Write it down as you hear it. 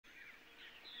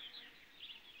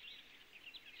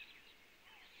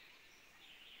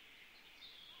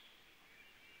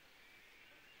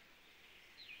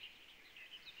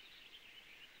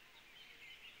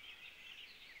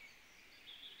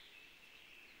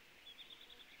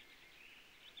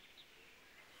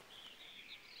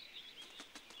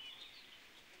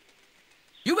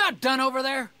about done over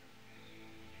there?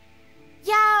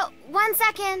 Yeah, 1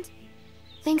 second.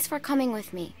 Thanks for coming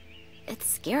with me. It's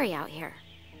scary out here.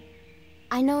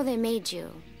 I know they made you.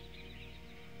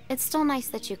 It's still nice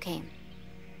that you came.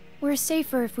 We're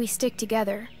safer if we stick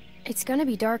together. It's gonna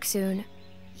be dark soon.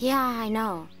 Yeah, I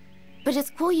know. But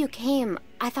it's cool you came.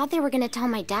 I thought they were gonna tell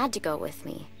my dad to go with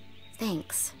me.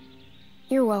 Thanks.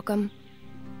 You're welcome.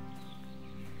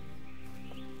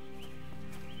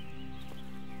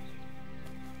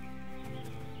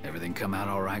 Everything come out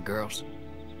all right, girls?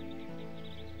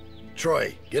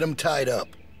 Troy, get him tied up.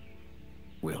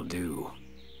 Will do.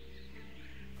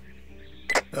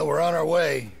 Well, we're on our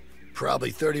way. Probably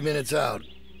 30 minutes out.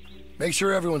 Make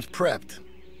sure everyone's prepped.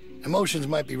 Emotions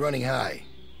might be running high.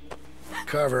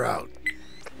 Carve her out.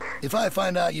 If I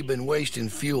find out you've been wasting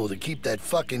fuel to keep that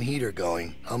fucking heater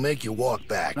going, I'll make you walk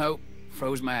back. Nope.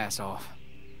 Froze my ass off.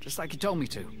 Just like you told me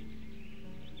to.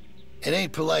 It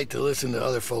ain't polite to listen to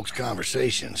other folks'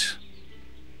 conversations.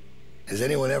 Has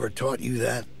anyone ever taught you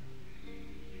that?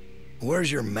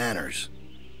 Where's your manners?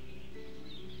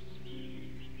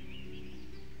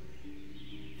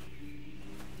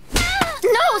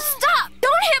 No, stop!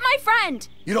 Don't hit my friend!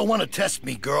 You don't want to test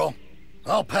me, girl.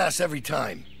 I'll pass every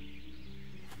time.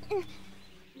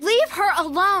 Leave her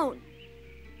alone!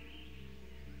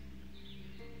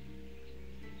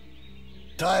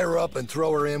 Tie her up and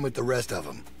throw her in with the rest of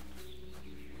them.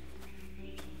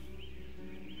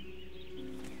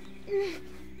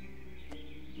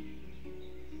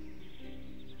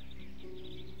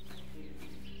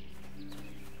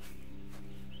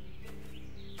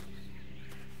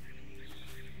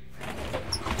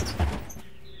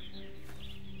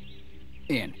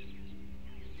 In.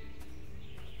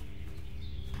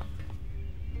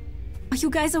 Are you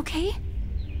guys okay?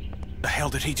 The hell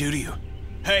did he do to you?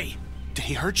 Hey, did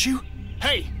he hurt you?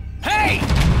 Hey! Hey!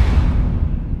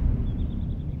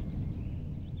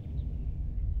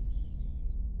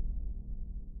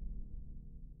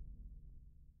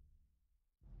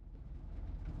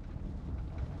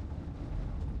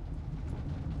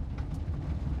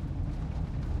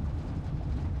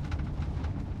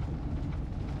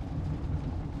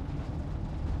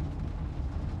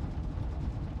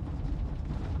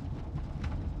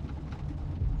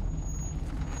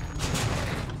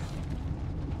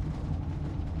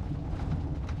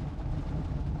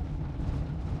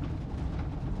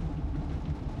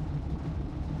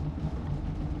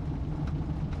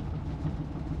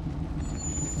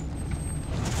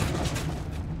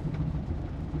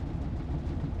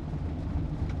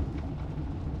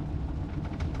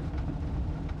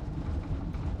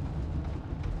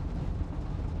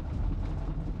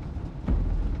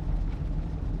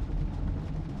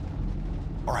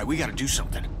 All right, we gotta do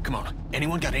something. Come on.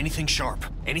 Anyone got anything sharp?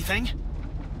 Anything?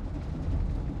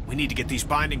 We need to get these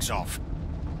bindings off.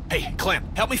 Hey, Clem,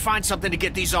 help me find something to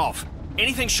get these off.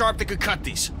 Anything sharp that could cut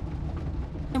these.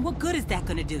 And what good is that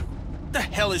gonna do? The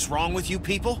hell is wrong with you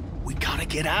people? We gotta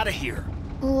get out of here.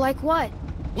 Like what?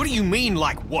 What do you mean,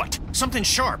 like what? Something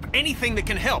sharp. Anything that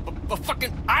can help. A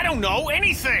fucking... I don't know,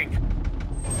 anything!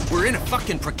 We're in a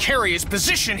fucking precarious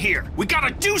position here. We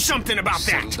gotta do something about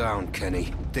that! Settle down,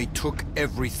 Kenny. They took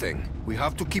everything. We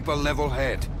have to keep a level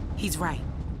head. He's right.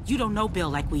 You don't know Bill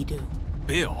like we do.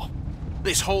 Bill?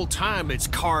 This whole time it's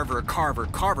Carver, Carver,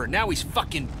 Carver. Now he's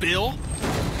fucking Bill?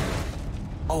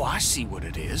 Oh, I see what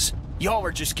it is. Y'all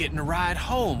are just getting a ride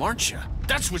home, aren't you?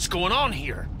 That's what's going on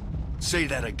here. Say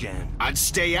that again. I'd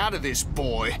stay out of this,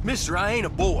 boy. Mister, I ain't a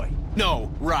boy. No,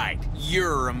 right.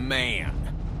 You're a man.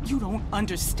 You don't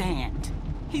understand.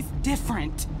 He's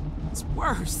different. It's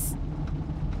worse.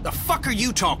 The fuck are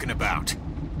you talking about?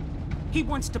 He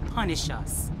wants to punish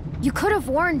us. You could have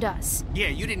warned us. Yeah,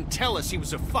 you didn't tell us he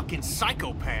was a fucking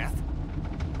psychopath.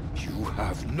 You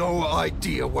have no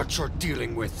idea what you're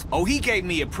dealing with. Oh, he gave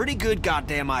me a pretty good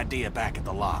goddamn idea back at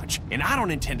the lodge. And I don't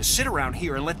intend to sit around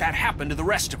here and let that happen to the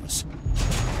rest of us.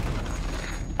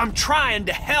 I'm trying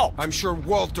to help. I'm sure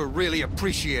Walter really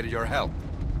appreciated your help.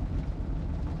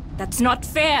 That's not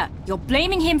fair. You're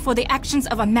blaming him for the actions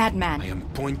of a madman. I am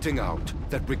pointing out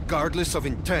that regardless of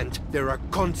intent, there are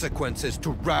consequences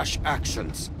to rash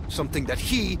actions. Something that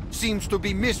he seems to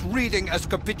be misreading as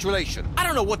capitulation. I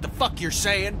don't know what the fuck you're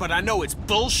saying, but I know it's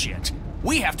bullshit.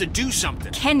 We have to do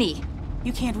something. Kenny.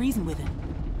 You can't reason with him.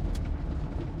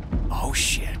 Oh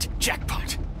shit.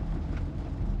 Jackpot.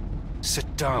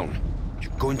 Sit down.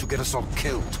 You're going to get us all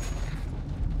killed.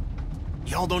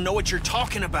 Y'all don't know what you're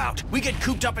talking about. We get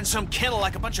cooped up in some kennel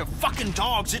like a bunch of fucking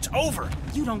dogs, it's over.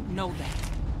 You don't know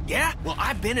that. Yeah? Well,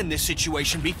 I've been in this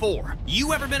situation before.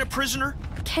 You ever been a prisoner?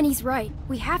 Kenny's right.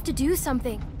 We have to do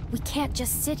something. We can't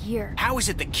just sit here. How is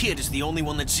it the kid is the only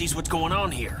one that sees what's going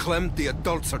on here? Clem, the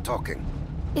adults are talking.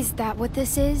 Is that what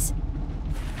this is?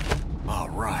 All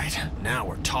right, now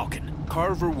we're talking.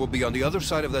 Carver will be on the other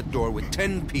side of that door with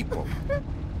 10 people.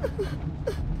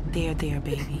 There,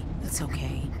 baby. It's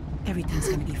okay. Everything's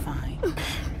gonna be fine.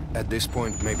 At this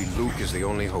point, maybe Luke is the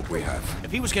only hope we have.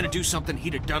 If he was gonna do something,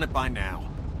 he'd have done it by now.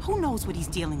 Who knows what he's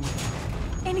dealing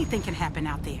with? Anything can happen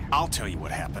out there. I'll tell you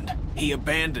what happened. He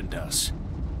abandoned us.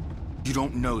 You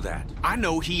don't know that. I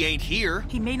know he ain't here.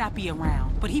 He may not be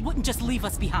around, but he wouldn't just leave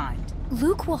us behind.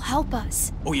 Luke will help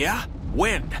us. Oh yeah?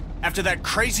 When? After that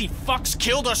crazy fuck's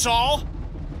killed us all?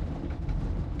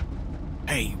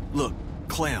 Hey, look,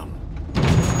 Clem.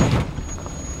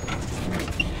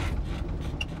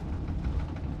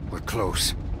 We're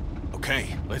close.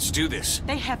 Okay, let's do this.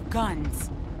 They have guns.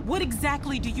 What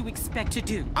exactly do you expect to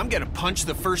do? I'm gonna punch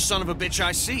the first son of a bitch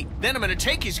I see. Then I'm gonna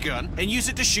take his gun and use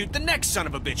it to shoot the next son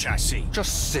of a bitch I see.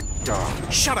 Just sit down.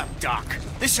 Shut up, Doc.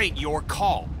 This ain't your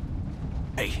call.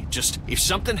 Hey, if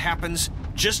something happens,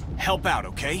 just help out,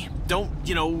 okay? Don't,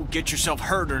 get yourself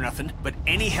hurt or nothing, but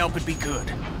any help would be good.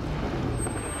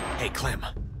 Hey, Clem,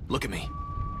 look at me.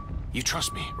 You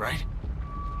trust me, right?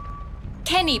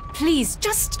 Kenny, please,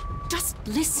 just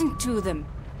listen to them.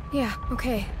 Yeah,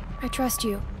 okay. I trust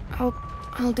you.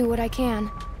 I'll do what I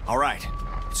can. All right.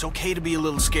 It's okay to be a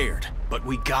little scared, but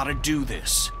we gotta do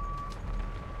this.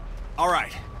 All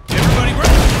right. Everybody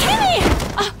ready?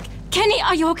 Kenny! Kenny,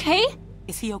 are you okay?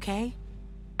 Is he okay?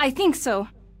 I think so.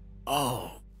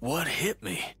 Oh, what hit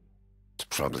me? It's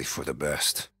probably for the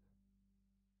best.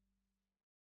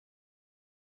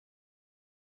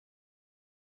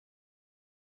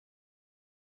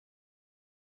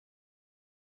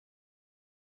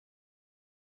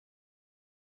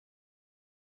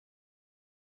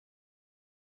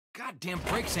 Goddamn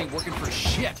brakes ain't working for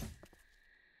shit.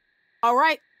 All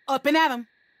right, up and at him.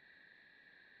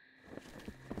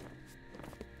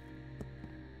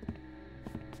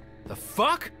 The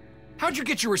fuck? How'd you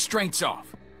get your restraints off?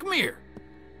 Come here.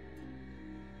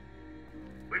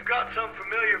 We've got some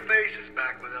familiar faces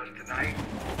back with us tonight.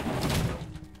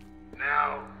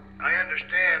 Now, I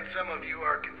understand some of you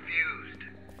are confused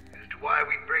as to why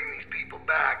we bring these people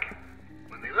back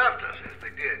when they left us as they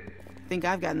did. Think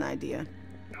I've got an idea.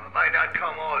 Now, it might not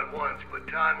come all at once, but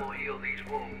time will heal these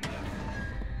wounds.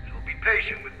 So be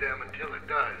patient with them until it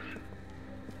does.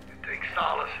 And take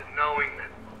solace in knowing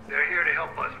that they're here to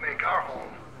help us make our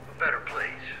home a better place.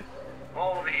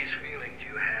 All these feelings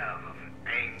you have of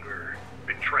anger,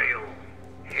 betrayal,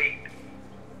 hate,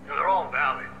 they're all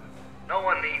valid. No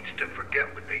one needs to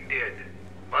forget what they did.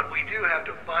 But we do have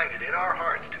to find it in our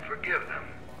hearts to forgive them.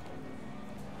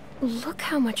 Look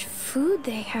how much food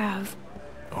they have.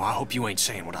 Oh, I hope you ain't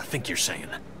saying what I think you're saying.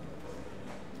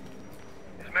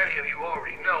 As many of you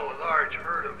already know, a large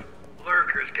herd of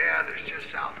lurkers gathers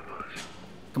just south of us.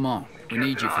 Come on, we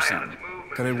need you for something.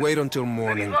 Can it wait until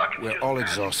morning? We're all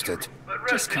exhausted. But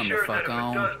Just rest come the assured fuck that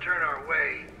on. if it does turn our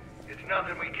way, it's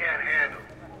nothing we can't handle.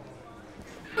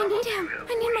 I need him.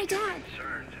 I need my dad.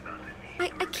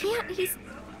 I can't.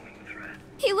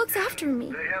 He looks after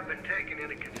me. They have been taken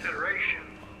into consideration.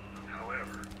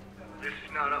 However, this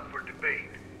is not up for debate.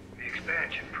 The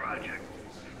expansion project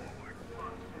moves forward.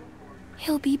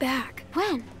 He'll be back.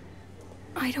 When?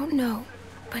 I don't know,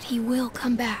 but he will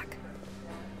come back.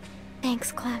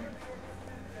 Thanks, Clem.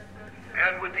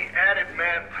 And with the added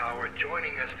manpower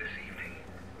joining us this evening,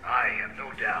 I have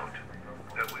no doubt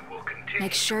that we will continue.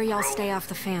 Make sure y'all stay off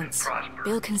the fence.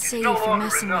 Bill can It's see no you for longer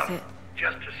messing enough with it.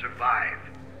 just to survive.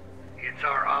 It's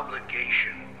our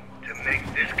obligation to make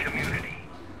this community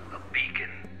a beacon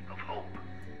of hope.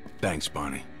 Thanks,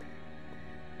 Barney.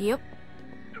 Yep.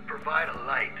 To provide a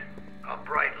light, a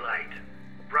bright light,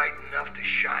 bright enough to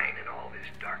shine in all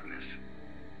this darkness.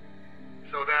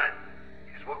 So that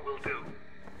is what we'll do.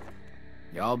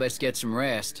 Y'all best get some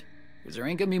rest, because there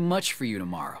ain't gonna be much for you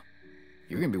tomorrow.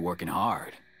 You're gonna be working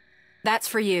hard. That's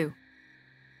for you.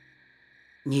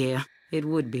 Yeah, it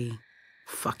would be.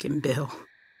 Fucking Bill.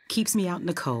 Keeps me out in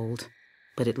the cold,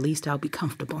 but at least I'll be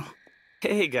comfortable.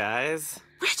 Hey, guys.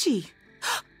 Reggie!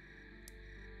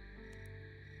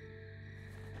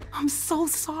 I'm so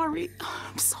sorry.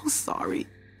 I'm so sorry.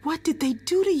 What did they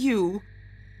do to you?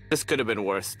 This could have been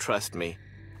worse, trust me.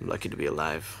 I'm lucky to be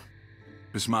alive.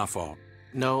 It's my fault.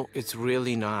 No, it's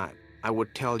really not. I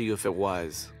would tell you if it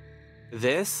was.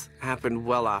 This happened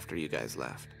well after you guys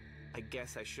left. I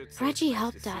guess I should say Reggie it's nice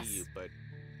helped to see us you, but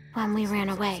when we ran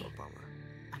it's away. also a bummer.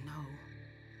 I know.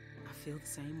 I feel the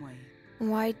same way.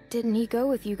 Why didn't he go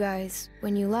with you guys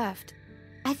when you left?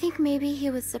 I think maybe he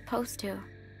was supposed to,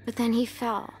 but then he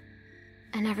fell,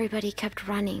 and everybody kept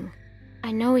running.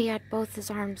 I know he had both his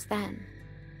arms then.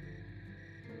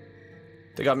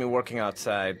 They got me working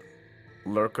outside.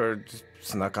 Lurker just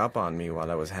snuck up on me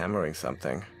while I was hammering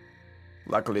something.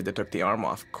 Luckily, they took the arm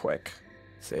off quick.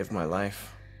 Saved my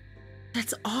life.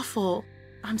 That's awful.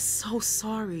 I'm so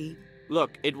sorry.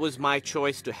 Look, it was my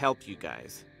choice to help you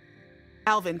guys.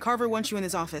 Alvin, Carver wants you in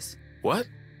his office. What?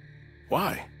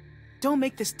 Why? Don't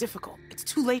make this difficult. It's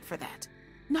too late for that.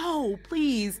 No,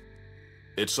 please.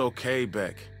 It's okay,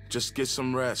 Beck. Just get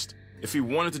some rest. If he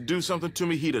wanted to do something to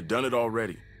me, he'd have done it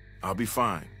already. I'll be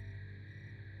fine.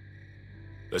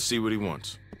 Let's see what he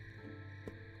wants.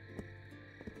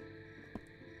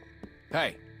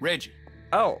 Hey, Reggie.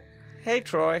 Oh, hey,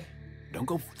 Troy. Don't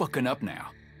go fucking up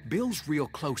now. Bill's real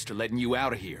close to letting you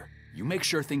out of here. You make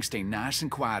sure things stay nice and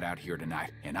quiet out here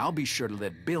tonight, and I'll be sure to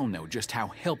let Bill know just how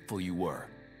helpful you were.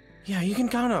 Yeah, you can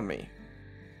count on me.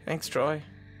 Thanks, Troy.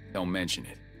 Don't mention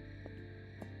it.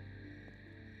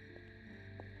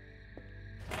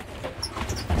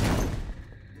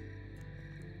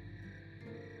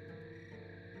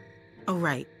 All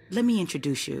right, let me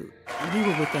introduce you. We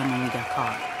were with them when we got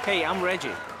caught. Hey, I'm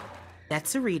Reggie.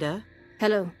 That's Sarita.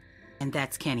 Hello. And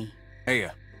that's Kenny. Hey,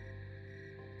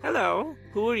 Hello,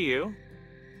 who are you?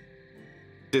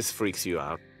 This freaks you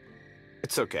out.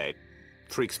 It's okay.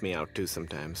 Freaks me out too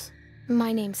sometimes.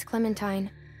 My name's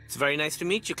Clementine. It's very nice to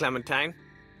meet you, Clementine.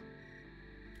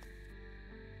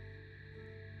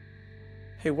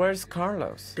 Hey, where's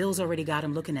Carlos? Bill's already got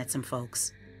him looking at some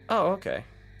folks. Oh, okay.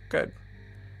 Good.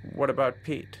 What about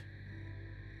Pete?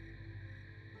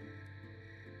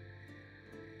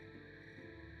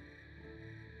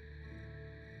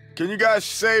 Can you guys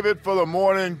save it for the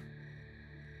morning?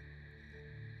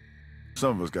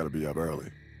 Some of us gotta be up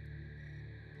early.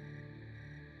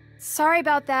 Sorry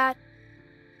about that.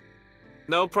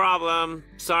 No problem.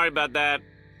 Sorry about that.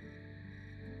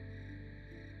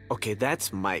 Okay,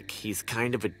 that's Mike. He's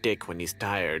kind of a dick when he's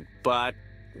tired, but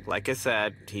like I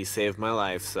said, he saved my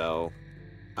life, so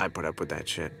I put up with that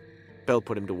shit. Bill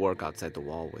put him to work outside the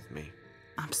wall with me.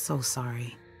 I'm so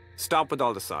sorry. Stop with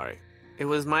all the sorry. It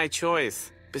was my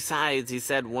choice. Besides, he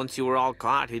said once you were all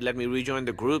caught, he'd let me rejoin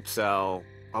the group, so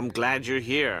I'm glad you're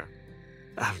here.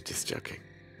 I'm just joking.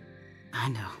 I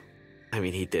know. I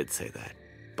mean, he did say that,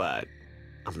 but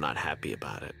I'm not happy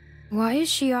about it. Why is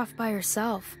she off by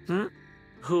herself?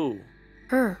 Who?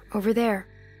 Her, over there.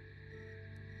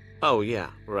 Oh, yeah,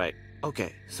 right.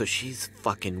 Okay, so she's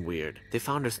fucking weird. They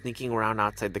found her sneaking around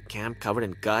outside the camp covered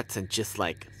in guts and just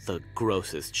like the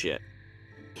grossest shit.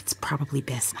 It's probably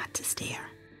best not to stare.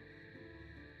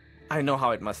 I know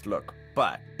how it must look,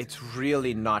 but it's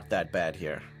really not that bad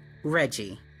here.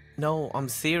 Reggie. No, I'm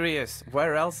serious.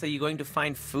 Where else are you going to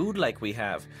find food like we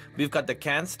have? We've got the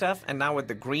canned stuff, and now with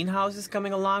the greenhouses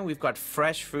coming along, we've got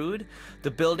fresh food.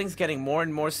 The building's getting more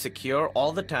and more secure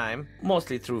all the time,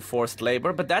 mostly through forced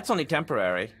labor, but that's only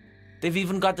temporary. They've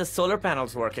even got the solar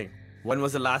panels working. When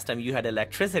was the last time you had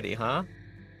electricity, huh?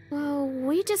 Well,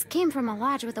 we just came from a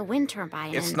lodge with a wind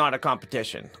turbine. It's not a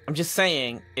competition. I'm just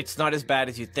saying, it's not as bad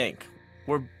as you think.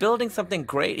 We're building something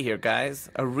great here, guys.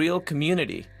 A real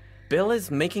community. Bill is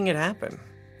making it happen.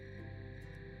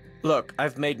 Look,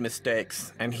 I've made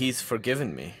mistakes, and he's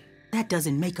forgiven me. That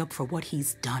doesn't make up for what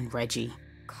he's done, Reggie.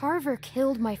 Carver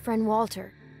killed my friend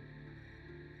Walter.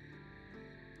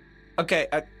 Okay,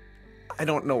 I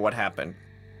don't know what happened.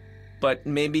 But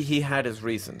maybe he had his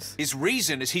reasons. His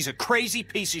reason is he's a crazy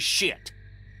piece of shit.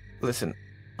 Listen,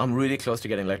 I'm really close to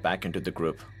getting let back into the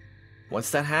group.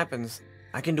 Once that happens,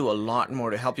 I can do a lot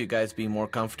more to help you guys be more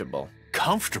comfortable.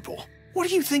 Comfortable? What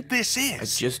do you think this is? I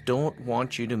just don't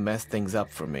want you to mess things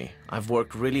up for me. I've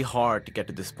worked really hard to get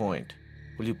to this point.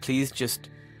 Will you please just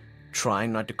try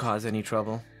not to cause any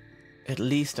trouble? At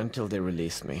least until they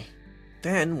release me.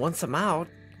 Then, once I'm out,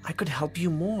 I could help you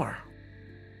more.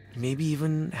 Maybe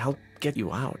even help get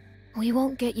you out. We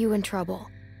won't get you in trouble.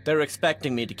 They're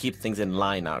expecting me to keep things in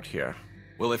line out here.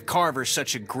 Well, if Carver's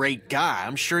such a great guy,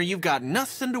 I'm sure you've got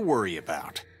nothing to worry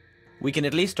about. We can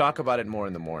at least talk about it more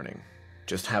in the morning.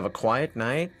 Just have a quiet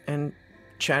night and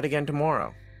chat again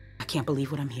tomorrow. I can't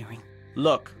believe what I'm hearing.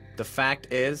 Look, the fact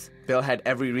is, Bill had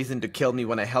every reason to kill me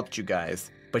when I helped you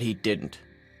guys, but he didn't.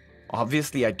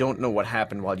 Obviously, I don't know what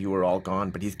happened while you were all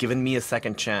gone, but he's given me a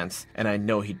second chance, and I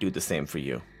know he'd do the same for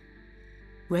you.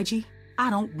 Reggie, I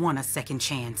don't want a second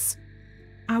chance.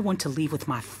 I want to leave with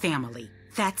my family.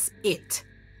 That's it.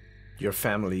 Your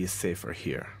family is safer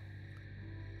here.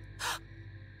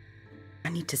 I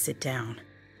need to sit down.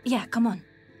 Yeah, come on.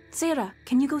 Sarah,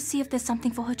 can you go see if there's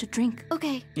something for her to drink?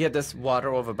 Okay. Yeah, there's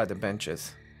water over by the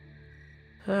benches.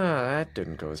 That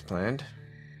didn't go as planned.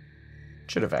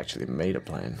 Should have actually made a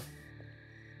plan.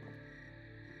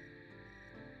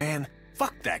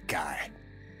 Fuck that guy.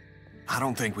 I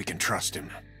don't think we can trust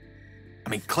him. I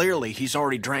mean, clearly he's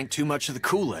already drank too much of the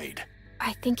Kool-Aid.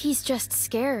 I think he's just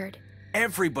scared.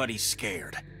 Everybody's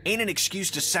scared. Ain't an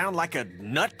excuse to sound like a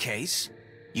nutcase.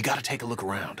 You gotta take a look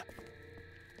around.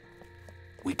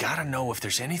 We gotta know if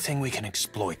there's anything we can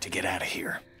exploit to get out of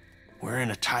here. We're in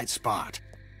a tight spot.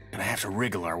 Gonna have to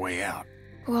wriggle our way out.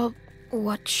 Well,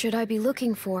 what should I be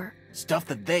looking for? Stuff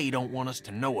that they don't want us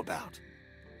to know about.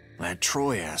 That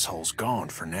Troy asshole's gone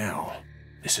for now.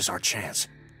 This is our chance.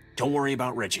 Don't worry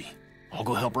about Reggie. I'll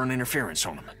go help run interference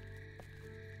on him.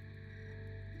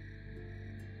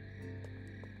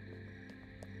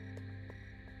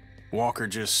 Walker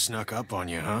just snuck up on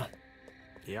you, huh?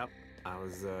 Yep, I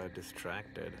was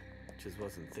distracted. Just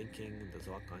wasn't thinking. There's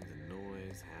all kinds of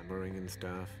noise, hammering and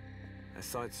stuff. I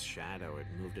saw its shadow. It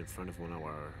moved in front of one of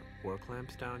our work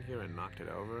lamps down here and knocked it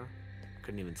over.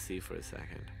 Couldn't even see for a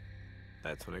second.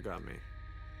 That's when it got me.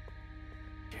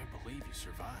 Can't believe you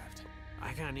survived.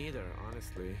 I can't either,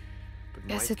 honestly. But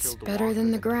Guess Mike it's killed the better walker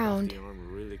than the and took off ground. the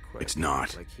arm really quick. It's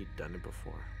not. Like he'd done it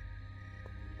before.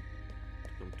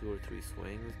 Took him 2 or 3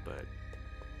 swings, but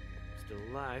still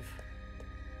alive.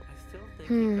 I still think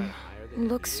he got higher than he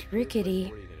Looks needed to, but rickety.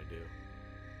 what are you gonna do?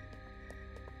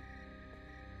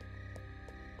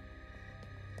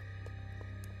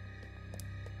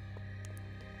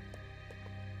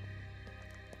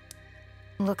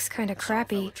 Looks kinda I saw a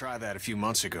crappy. fella try that a few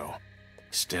months ago.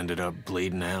 Just ended up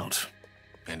bleeding out.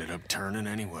 Ended up turning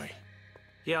anyway.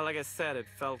 Yeah, like I said, it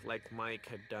felt like Mike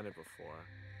had done it before.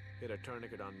 He had a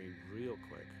tourniquet on me real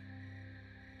quick.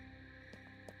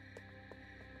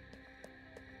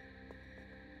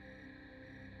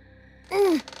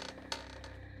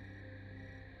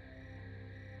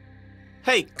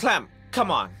 Hey, Clem,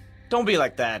 come on. Don't be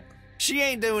like that. She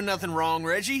ain't doing nothing wrong,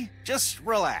 Reggie. Just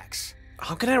relax.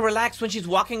 How can I relax when she's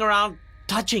walking around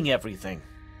touching everything?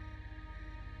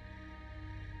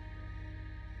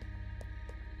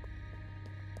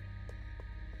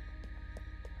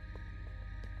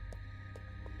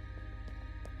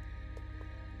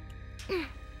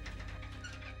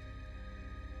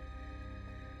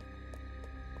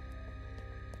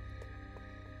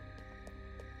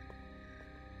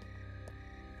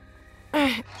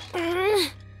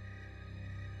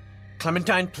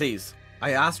 Clementine, please.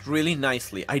 I asked really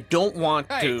nicely. I don't want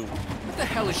to... What the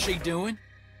hell is she doing?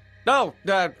 No,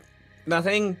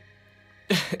 nothing.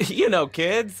 You know,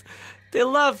 kids. They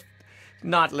love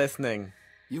not listening.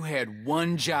 You had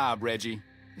one job, Reggie.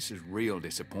 This is real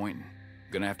disappointing.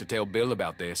 Gonna have to tell Bill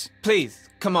about this. Please,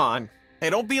 come on. Hey,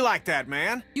 don't be like that,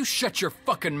 man. You shut your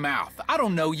fucking mouth. I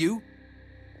don't know you.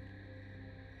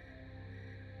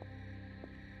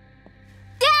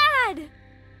 Dad!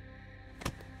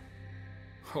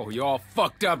 Oh, you all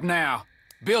fucked up now.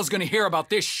 Bill's gonna hear about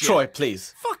this shit. Troy,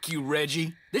 please. Fuck you,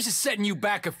 Reggie. This is setting you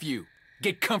back a few.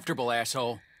 Get comfortable,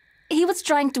 asshole. He was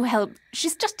trying to help.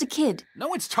 She's just a kid. No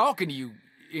one's talking to you,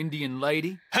 Indian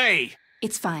lady. Hey!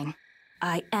 It's fine.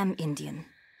 I am Indian.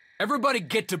 Everybody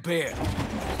get to bed.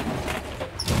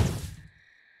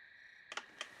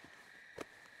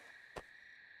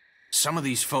 Some of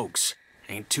these folks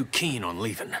ain't too keen on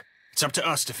leaving. It's up to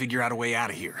us to figure out a way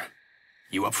out of here.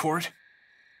 You up for it?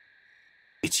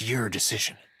 It's your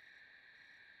decision.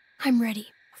 I'm ready.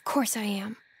 Of course I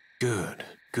am. Good,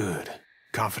 good.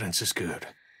 Confidence is good.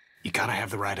 You gotta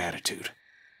have the right attitude.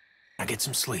 Now get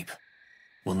some sleep.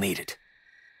 We'll need it.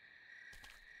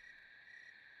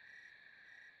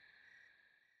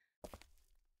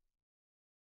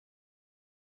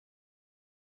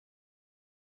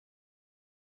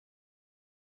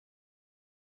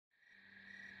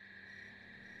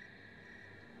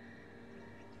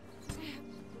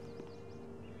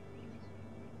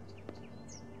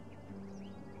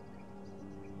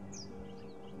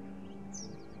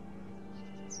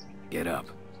 Get up.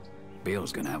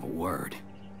 Bill's gonna have a word.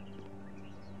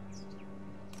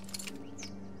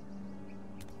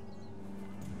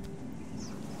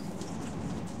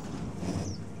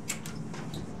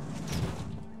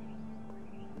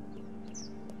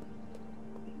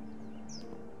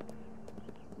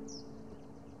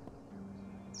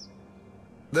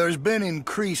 There's been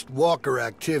increased walker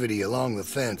activity along the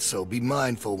fence, so be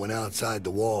mindful when outside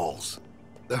the walls.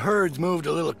 The herd's moved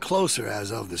a little closer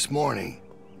as of this morning,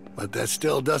 but that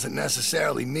still doesn't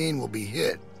necessarily mean we'll be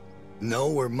hit. No,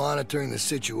 we're monitoring the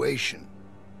situation.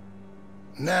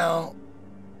 Now,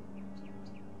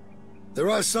 there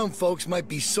are some folks might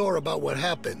be sore about what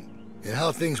happened and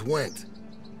how things went.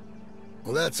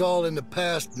 Well, that's all in the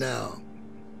past now.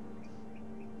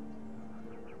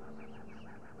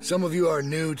 Some of you are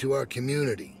new to our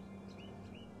community.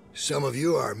 Some of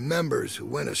you are members who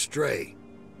went astray.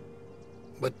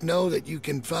 but know that you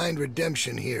can find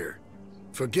redemption here.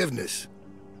 Forgiveness.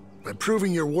 By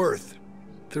proving your worth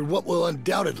through what will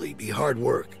undoubtedly be hard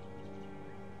work.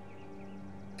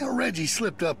 Now, Reggie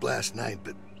slipped up last night,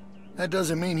 but that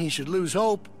doesn't mean he should lose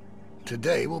hope.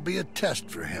 Today will be a test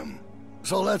for him.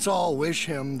 So let's all wish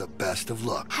him the best of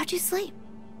luck. How'd you sleep?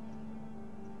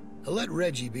 I'll let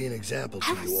Reggie be an example to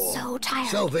you all. I was so tired.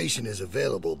 Salvation is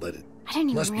available, but it I didn't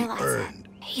even must realize be earned.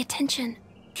 that. Pay attention.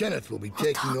 Kenneth will be We'll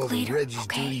taking talk over later, Reggie's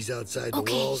okay? duties outside the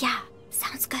Okay, walls. yeah.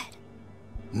 Sounds good.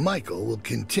 Michael will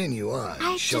continue on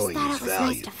I just showing thought his it was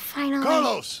value. nice to finally...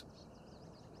 Carlos!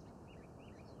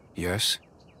 Yes?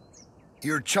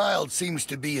 Your child seems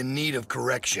to be in need of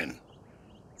correction.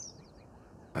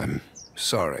 I'm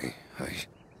sorry.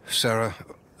 Sarah,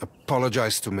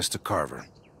 apologize to Mr. Carver.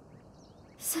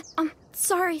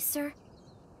 Sorry, sir.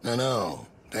 No,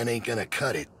 that ain't gonna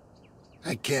cut it.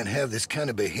 I can't have this kind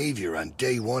of behavior on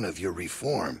day one of your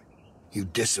reform. You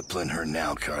discipline her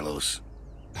now, Carlos.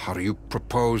 How do you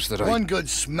propose that One good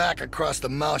smack across the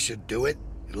mouth should do it.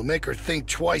 It'll make her think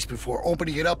twice before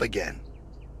opening it up again.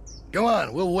 Go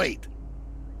on, we'll wait.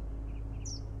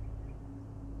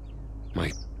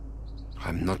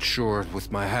 I'm not sure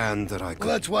with my hand that I could... Well,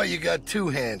 that's why you got two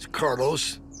hands,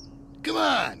 Carlos. Come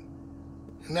on.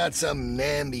 Not some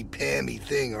namby-pamby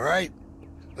thing, all right?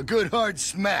 A good hard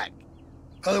smack.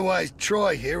 Otherwise,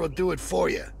 Troy here will do it for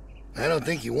you. I don't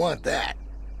think you want that.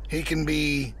 He can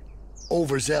be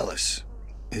overzealous.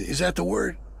 Is that the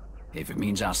word? If it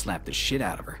means I'll slap the shit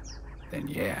out of her, then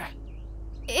yeah.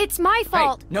 It's my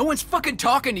fault! Hey, no one's fucking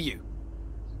talking to you!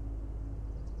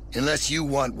 Unless you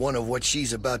want one of what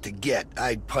she's about to get,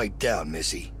 I'd pipe down,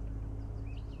 Missy.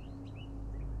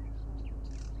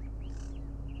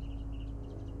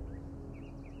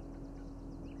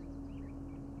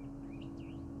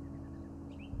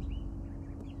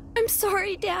 I'm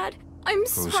sorry, Dad. I'm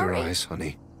Close sorry. your eyes,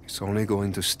 honey. It's only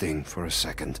going to sting for a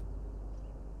second.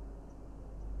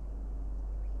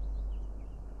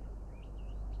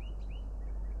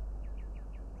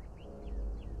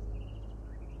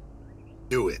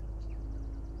 Do it.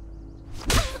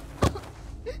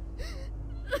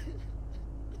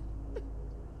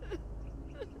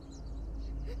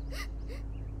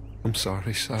 I'm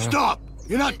sorry, Sarah. Stop!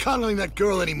 You're not cuddling that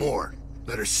girl anymore.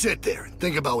 Let her sit there and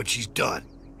think about what she's done.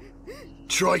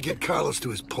 Troy, get Carlos to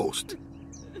his post.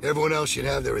 Everyone else should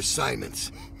have their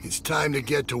assignments. It's time to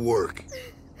get to work.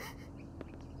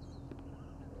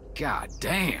 God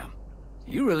damn.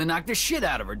 You really knocked the shit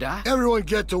out of her, Di. Everyone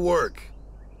get to work.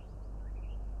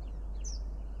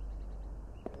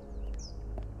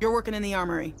 You're working in the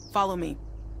armory. Follow me.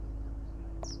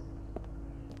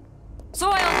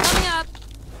 Soil coming up!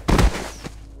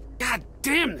 God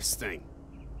damn this thing!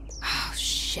 Oh,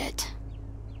 shit.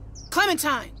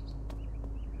 Clementine!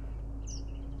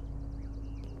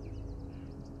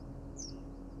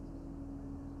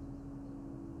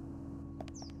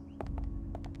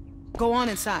 Go on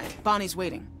inside. Bonnie's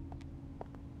waiting.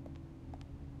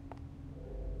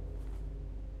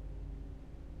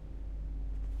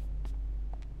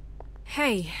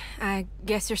 Hey, I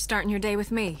guess you're starting your day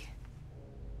with me.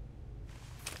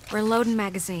 We're loading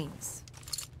magazines.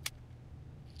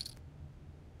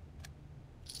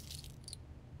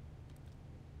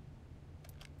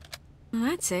 Well,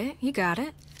 that's it. You got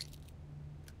it.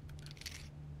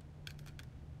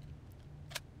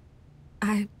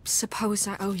 I suppose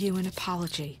I owe you an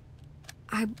apology.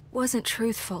 I wasn't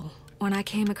truthful when I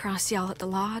came across y'all at the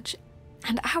lodge,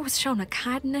 and I was shown a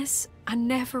kindness I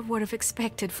never would have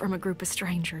expected from a group of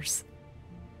strangers.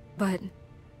 But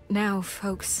now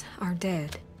folks are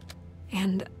dead,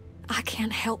 and I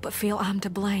can't help but feel I'm to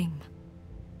blame.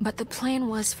 But the plan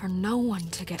was for no one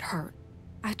to get hurt.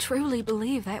 I truly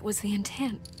believe that was the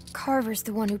intent. Carver's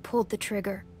the one who pulled the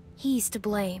trigger. He's to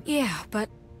blame. Yeah, but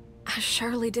I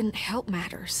surely didn't help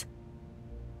matters.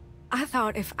 I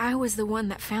thought if I was the one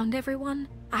that found everyone,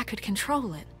 I could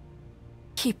control it.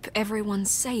 Keep everyone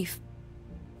safe.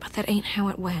 But that ain't how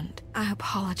it went. I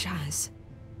apologize.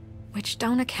 Which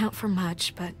don't account for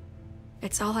much, but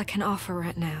it's all I can offer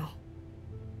right now.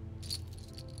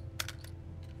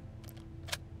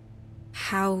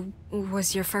 How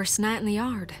was your first night in the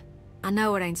yard? I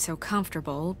know it ain't so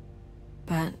comfortable,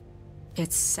 but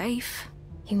it's safe.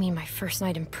 You mean my first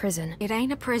night in prison? It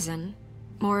ain't a prison,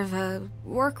 more of a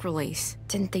work release.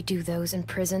 Didn't they do those in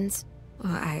prisons?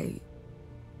 Well,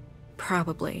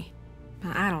 probably.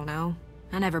 I don't know.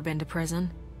 I never been to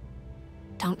prison.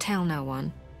 Don't tell no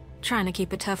one. Trying to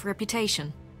keep a tough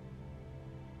reputation.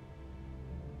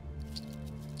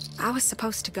 I was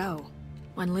supposed to go.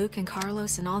 When Luke and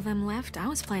Carlos and all them left, I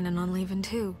was planning on leaving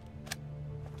too.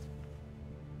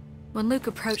 When Luke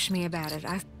approached me about it,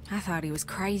 I thought he was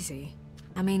crazy.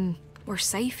 I mean, we're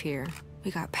safe here.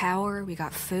 We got power, we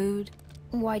got food.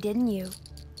 Why didn't you?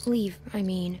 Leave, I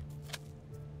mean.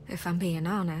 If I'm being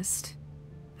honest,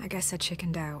 I guess I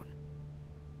chickened out.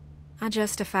 I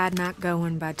justified not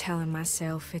going by telling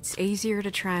myself it's easier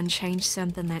to try and change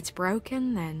something that's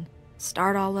broken than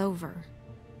start all over.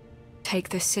 Take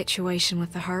this situation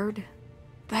with the herd.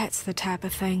 That's the type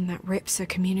of thing that rips a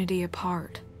community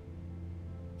apart.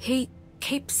 He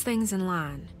keeps things in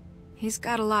line. He's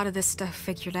got a lot of this stuff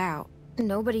figured out.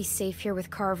 Nobody's safe here with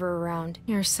Carver around.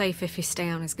 You're safe if you stay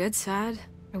on his good side.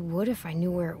 I would if I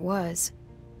knew where it was.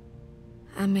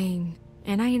 I mean,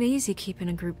 it ain't easy keeping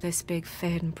a group this big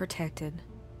fed and protected.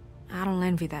 I don't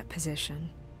envy that position.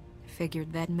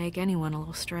 Figured that'd make anyone a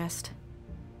little stressed.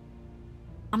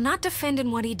 I'm not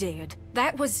defending what he did.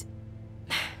 That was...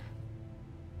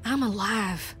 I'm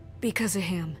alive because of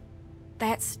him.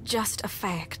 That's just a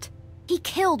fact. He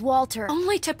killed Walter.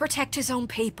 Only to protect his own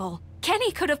people.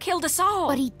 Kenny could have killed us all.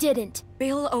 But he didn't.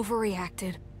 Bill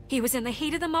overreacted. He was in the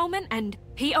heat of the moment, and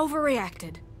he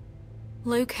overreacted.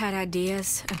 Luke had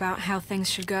ideas about how things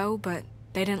should go, but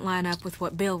they didn't line up with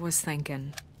what Bill was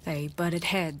thinking. They butted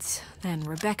heads. Then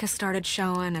Rebecca started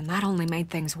showing, and that only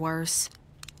made things worse.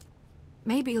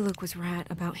 Maybe Luke was right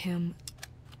about him.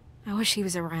 I wish he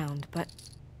was around, but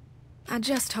I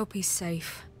just hope he's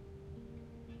safe.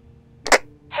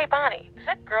 Hey, Bonnie, is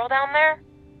that girl down there?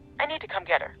 I need to come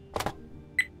get her.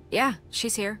 Yeah,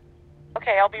 she's here.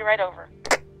 Okay, I'll be right over.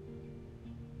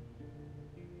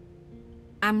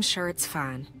 I'm sure it's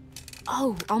fine.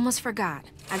 Oh, almost forgot.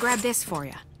 I grabbed this for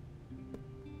you.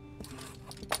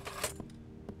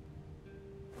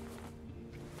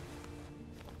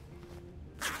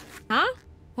 Huh?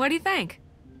 What do you think?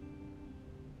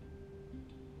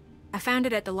 I found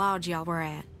it at the lodge y'all were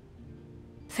at.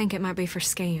 Think it might be for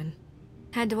skiing.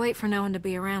 Had to wait for no one to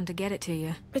be around to get it to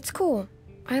you. It's cool.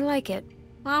 I like it.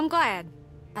 Well, I'm glad.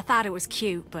 I thought it was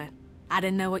cute, but I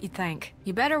didn't know what you'd think.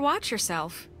 You better watch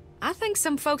yourself. I think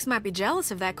some folks might be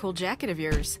jealous of that cool jacket of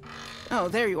yours. Oh,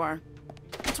 there you are.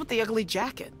 What's with the ugly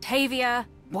jacket? Tavia!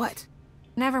 What?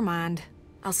 Never mind.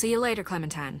 I'll see you later,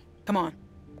 Clementine. Come on.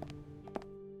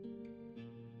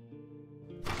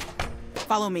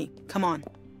 Follow me. Come on.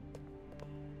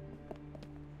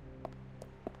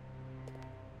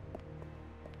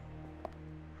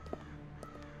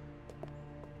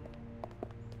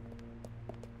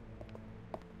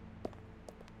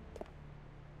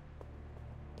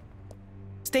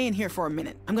 Stay in here for a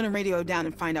minute. I'm gonna radio down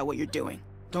and find out what you're doing.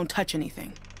 Don't touch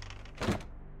anything.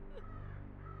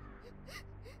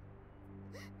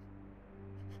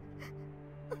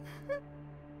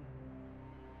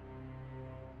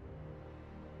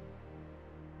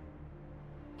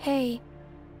 Hey.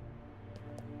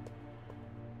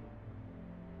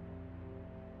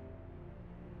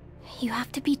 You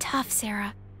have to be tough,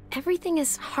 Sarah. Everything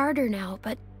is harder now,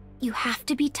 but you have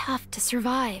to be tough to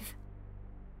survive.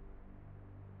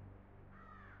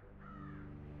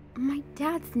 My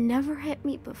dad's never hit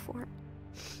me before.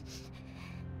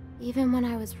 Even when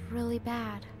I was really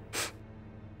bad.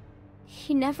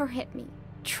 He never hit me.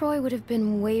 Troy would have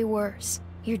been way worse.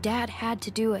 Your dad had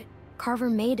to do it. Carver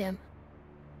made him.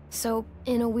 So,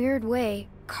 in a weird way,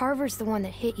 Carver's the one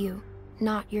that hit you,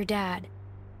 not your dad.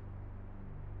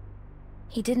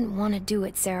 He didn't want to do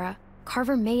it, Sarah.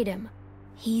 Carver made him.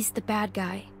 He's the bad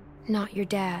guy, not your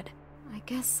dad. I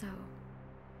guess so.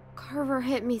 Carver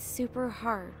hit me super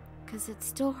hard, 'cause it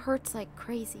still hurts like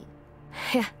crazy.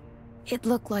 Yeah, it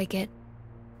looked like it.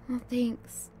 Well,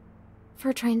 thanks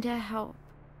for trying to help.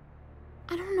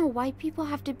 I don't know why people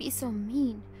have to be so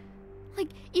mean.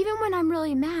 Like, even when I'm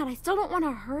really mad, I still don't want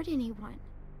to hurt anyone.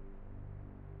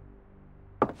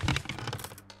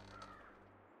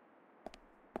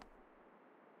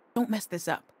 Don't mess this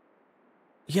up.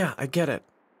 Yeah, I get it.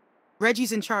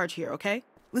 Reggie's in charge here, okay?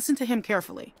 Listen to him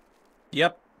carefully.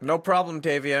 Yep, no problem,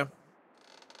 Tavia.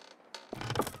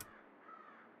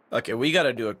 Okay, we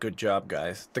gotta do a good job,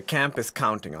 guys. The camp is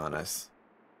counting on us.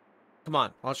 Come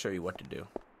on, I'll show you what to do.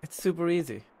 It's super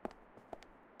easy.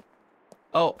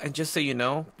 Oh, and just so you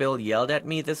know, Bill yelled at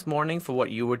me this morning for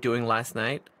what you were doing last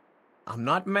night. I'm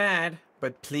not mad,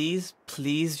 but please,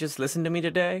 please just listen to me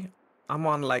today. I'm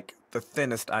on, like, the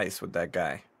thinnest ice with that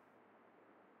guy.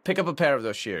 Pick up a pair of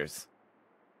those shears.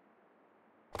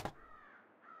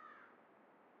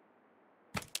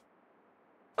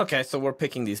 Okay, so we're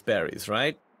picking these berries,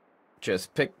 right?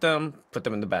 Just pick them, put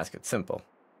them in the basket. Simple.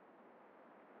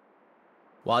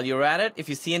 While you're at it, if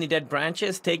you see any dead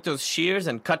branches, take those shears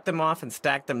and cut them off and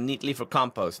stack them neatly for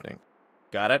composting.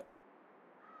 Got it?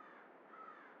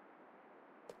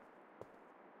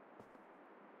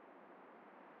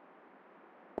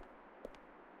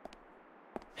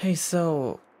 Hey,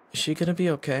 so, is she gonna be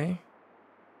okay?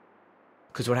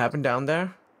 Because what happened down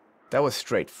there? That was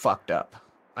straight fucked up.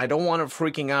 I don't want her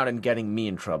freaking out and getting me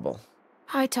in trouble.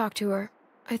 I talked to her.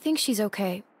 I think she's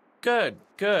okay. Good,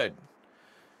 good.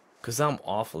 Because I'm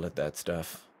awful at that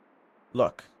stuff.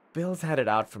 Look, Bill's had it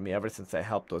out for me ever since I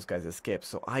helped those guys escape,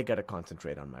 so I gotta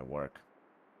concentrate on my work.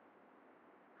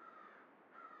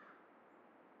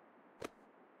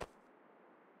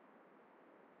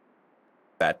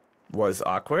 That was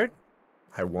awkward.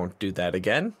 I won't do that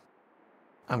again.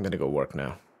 I'm gonna go work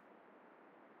now.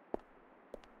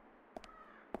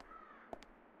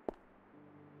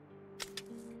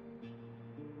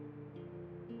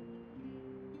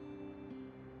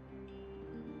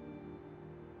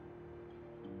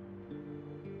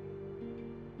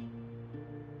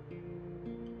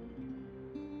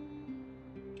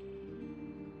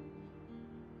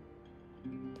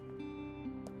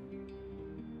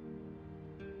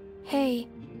 Hey.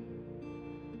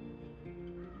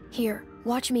 Here,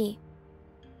 watch me.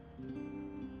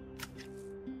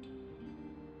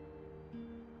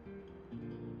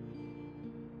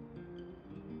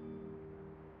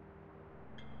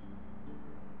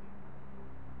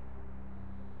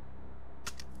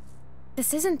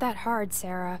 This isn't that hard,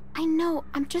 Sarah. I know,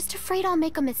 I'm just afraid I'll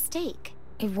make a mistake.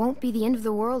 It won't be the end of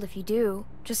the world if you do.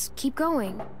 Just keep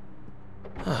going.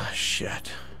 Ah,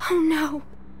 shit. Oh no.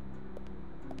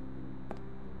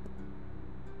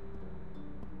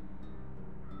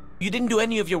 You didn't do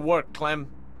any of your work, Clem.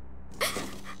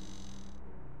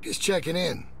 Just checking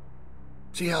in.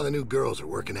 See how the new girls are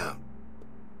working out.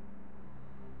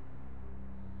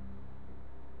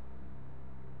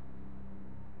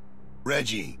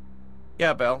 Reggie.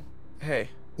 Yeah, Bill. Hey.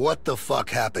 What the fuck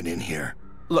happened in here?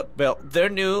 Look, Bill, they're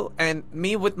new, and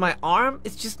me with my arm,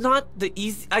 it's just not the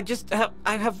easy... I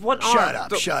have one arm. Shut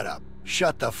up, shut up.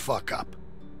 Shut the fuck up.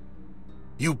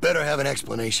 You better have an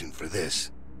explanation for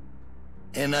this.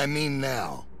 And I mean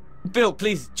now. Bill,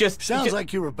 please, Sounds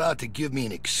like you were about to give me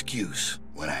an excuse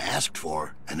when I asked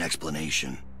for an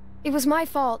explanation. It was my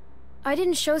fault. I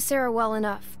didn't show Sarah well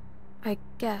enough. I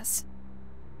guess.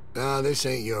 Nah, this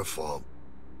ain't your fault.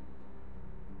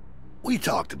 We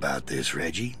talked about this,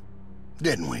 Reggie.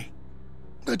 Didn't we?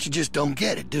 But you just don't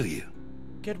get it, do you?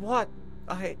 Get what?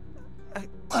 Why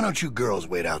don't you girls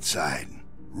wait outside?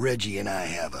 Reggie and I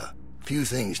have a few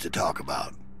things to talk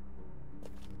about.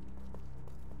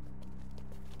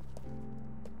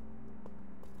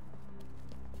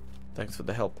 Thanks for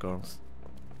the help, girls.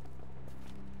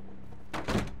 Well,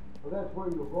 that's where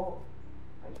you're wrong.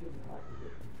 I shouldn't have to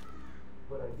get you.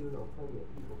 But I do know plenty of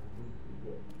people who need to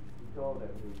get. It's all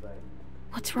that new bank.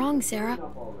 What's wrong, Sarah?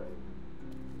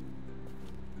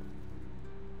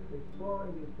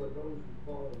 Exploring is for those who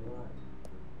fall in line.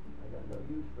 I got no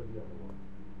use for the other one.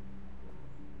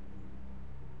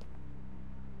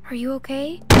 Are you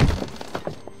okay?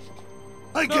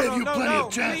 I gave you plenty of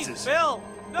chances. Please, Bill!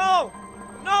 No!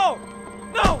 No!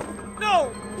 No!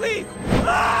 No! Please!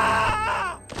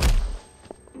 Ah!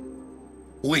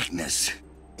 Weakness.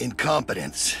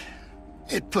 Incompetence.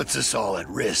 It puts us all at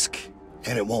risk,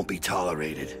 and it won't be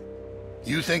tolerated.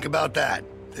 You think about that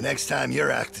the next time you're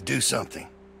asked to do something.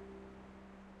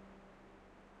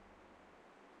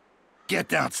 Get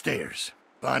downstairs.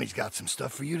 Bonnie's got some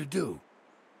stuff for you to do.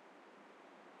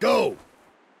 Go!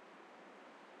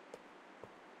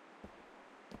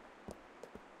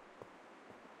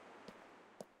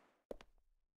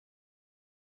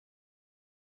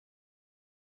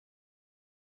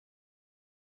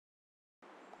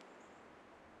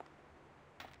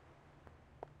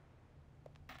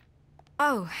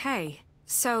 Oh, hey.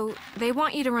 So, they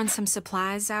want you to run some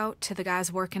supplies out to the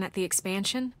guys working at the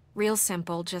expansion? Real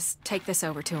simple, just take this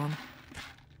over to them.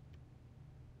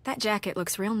 That jacket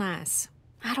looks real nice.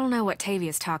 I don't know what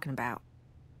Tavia's talking about.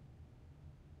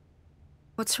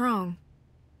 What's wrong?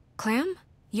 Clem?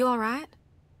 You alright?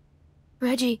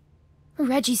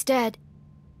 Reggie's dead.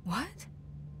 What?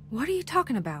 What are you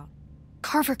talking about?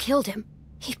 Carver killed him.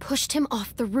 He pushed him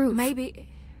off the roof. Maybe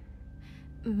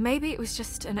it was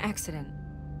just an accident.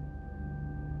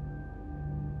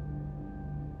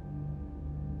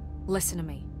 Listen to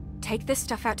me. Take this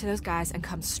stuff out to those guys and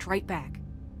come straight back.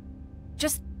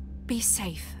 Just be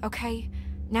safe, okay?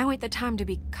 Now ain't the time to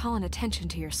be calling attention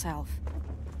to yourself.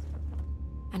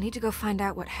 I need to go find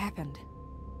out what happened.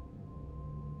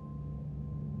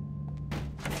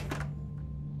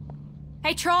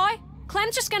 Hey, Troy!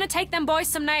 Clem's just gonna take them boys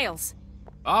some nails.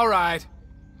 All right.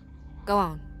 Go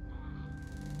on.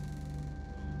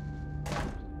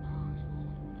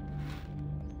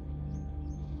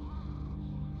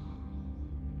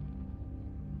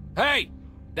 Hey!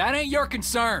 That ain't your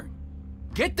concern.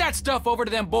 Get that stuff over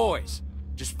to them boys.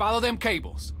 Just follow them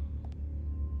cables.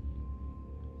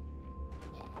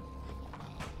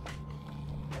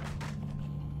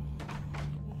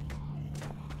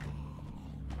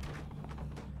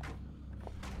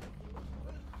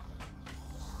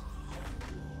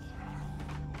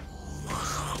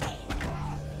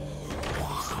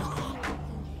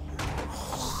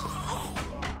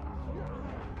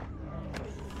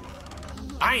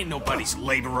 I ain't nobody's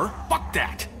laborer. Fuck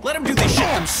that. Let them do this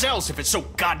shit themselves if it's so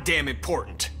goddamn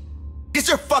important. Get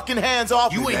your fucking hands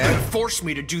off me, You ain't man. gonna force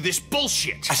me to do this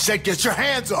bullshit. I said get your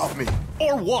hands off me.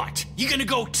 Or what? You gonna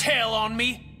go tell on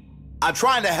me? I'm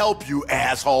trying to help you,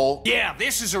 asshole. Yeah,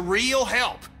 this is a real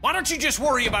help. Why don't you just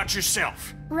worry about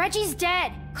yourself? Reggie's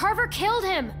dead. Carver killed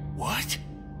him. What?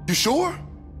 You sure?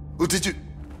 Or did you...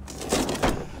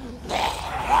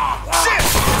 Shit!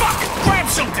 Fuck! Grab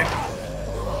something!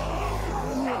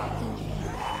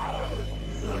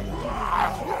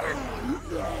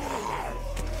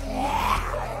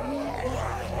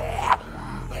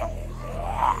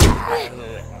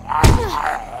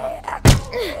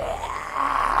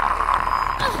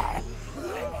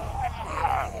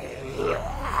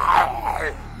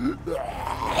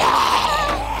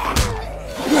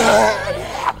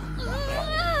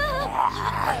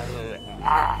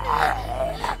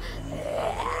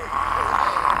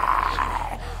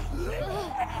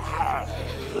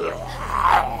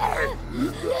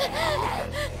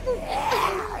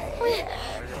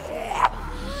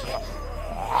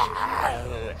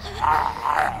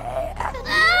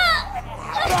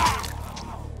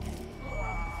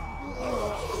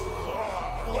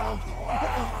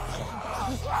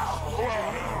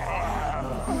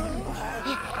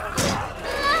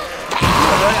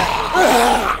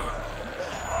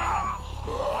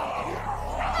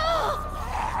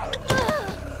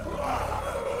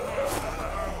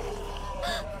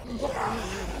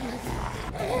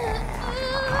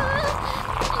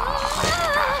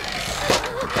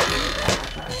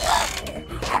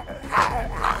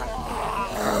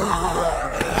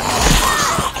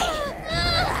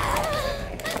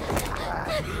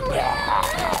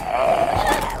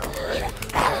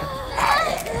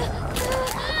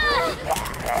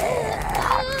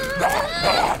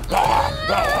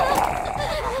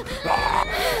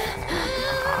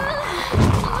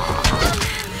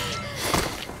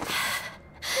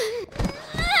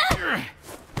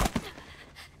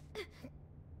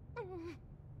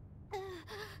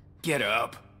 Get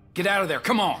up. Get out of there,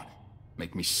 come on.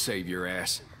 Make me save your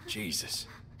ass. Jesus.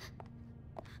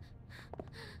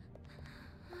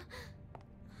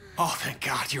 Oh, thank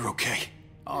God you're okay.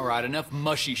 All right, enough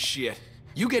mushy shit.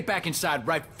 You get back inside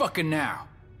right fucking now.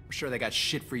 I'm sure they got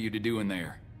shit for you to do in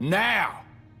there. Now!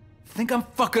 Think I'm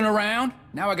fucking around?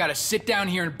 Now I gotta sit down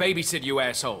here and babysit you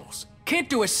assholes. Can't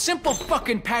do a simple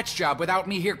fucking patch job without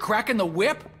me here cracking the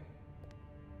whip?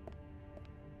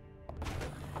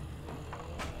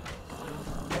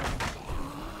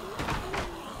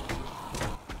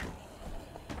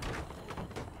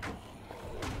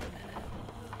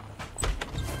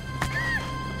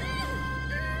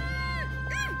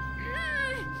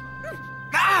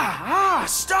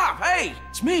 Stop! Hey!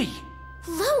 It's me!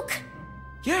 Luke!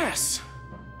 Yes!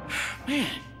 Man,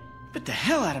 bit the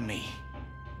hell out of me.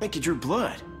 Think you drew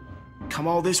blood. Come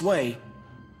all this way.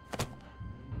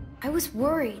 I was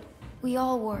worried. We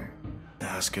all were.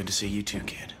 No, it's good to see you too,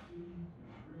 kid.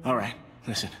 Alright,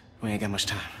 listen, we ain't got much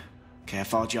time. Okay, I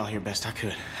followed y'all here best I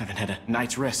could. Haven't had a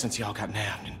night's rest since y'all got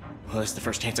nabbed, and, well, it's the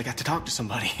first chance I got to talk to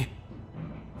somebody.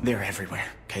 They're everywhere,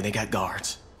 okay? They got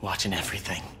guards, watching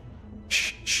everything.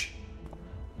 Shh, shh.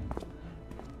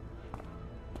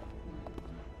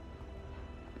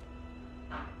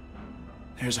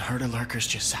 There's a herd of lurkers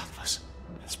just south of us.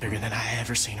 It's bigger than I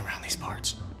ever seen around these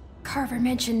parts. Carver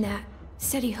mentioned that.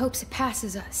 Said he hopes it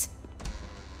passes us.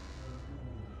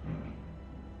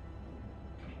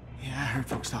 Yeah, I heard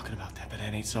folks talking about that, but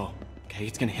that ain't so. Okay,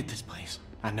 it's gonna hit this place.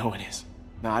 I know it is.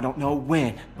 Now, I don't know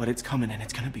when, but it's coming and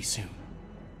it's gonna be soon.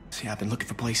 See, I've been looking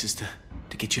for places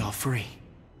to get y'all free,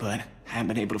 but I haven't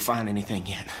been able to find anything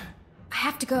yet. I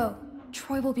have to go.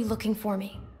 Troy will be looking for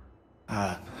me.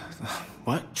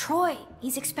 What? Troy!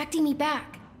 He's expecting me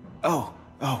back. Oh,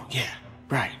 yeah.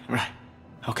 Right.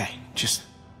 Okay, just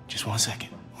 1 second.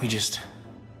 We just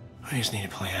need a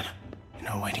plan. You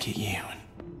know, a way to get you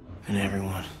and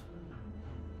everyone.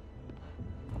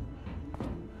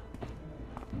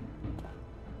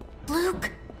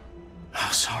 Luke! Oh,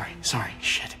 sorry,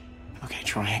 shit. Okay,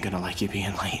 Troy ain't gonna like you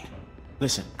being late.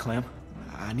 Listen, Clem,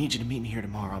 I need you to meet me here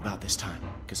tomorrow about this time,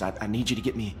 because I need you to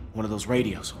get me one of those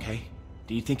radios, okay?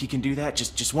 Do you think you can do that?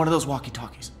 Just one of those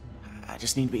walkie-talkies. I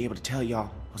just need to be able to tell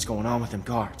y'all what's going on with them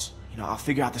guards. You know, I'll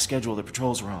figure out the schedule the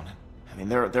patrols are on. I mean,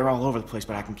 they're all over the place,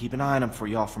 but I can keep an eye on them for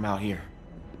y'all from out here.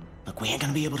 Look, we ain't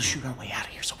gonna be able to shoot our way out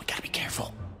of here, so we gotta be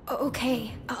careful.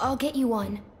 Okay, I'll get you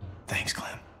one. Thanks,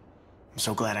 Clem. I'm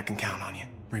so glad I can count on you.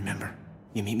 Remember,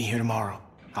 you meet me here tomorrow.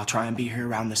 I'll try and be here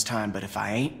around this time, but if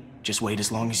I ain't, just wait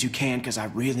as long as you can, because I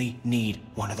really need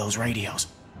one of those radios.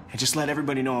 And just let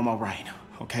everybody know I'm all right,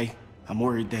 okay? I'm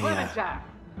worried they, Clementine,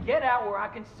 get out where I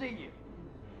can see you.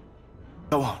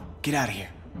 Go on, get out of here.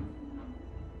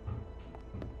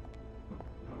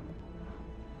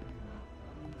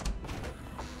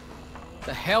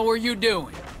 The hell were you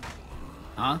doing?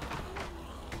 Huh?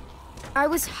 I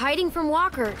was hiding from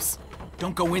walkers.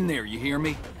 Don't go in there, you hear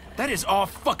me? That is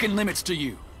off fucking limits to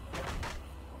you.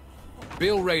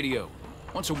 Bill Radio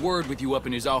wants a word with you up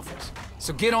in his office.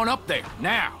 So get on up there,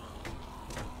 now!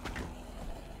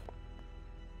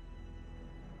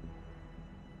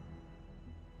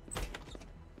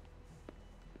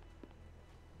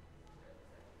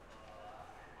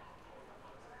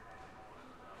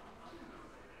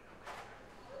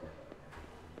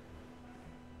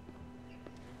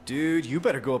 Dude, you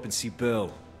better go up and see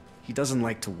Bill. He doesn't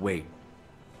like to wait.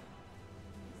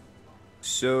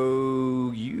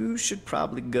 So, you should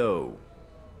probably go.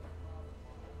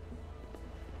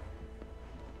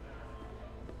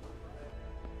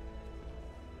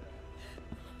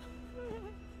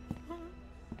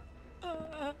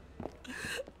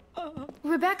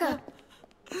 Rebecca!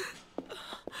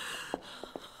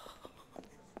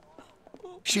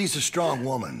 She's a strong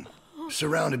woman,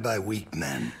 surrounded by weak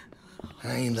men.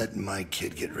 I ain't letting my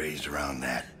kid get raised around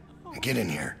that. Get in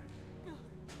here.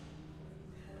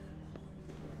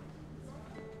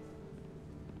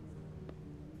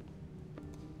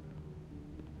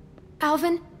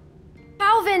 Alvin?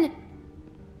 Alvin!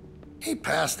 He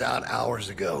passed out hours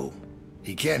ago.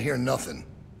 He can't hear nothing.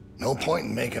 No point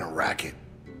in making a racket.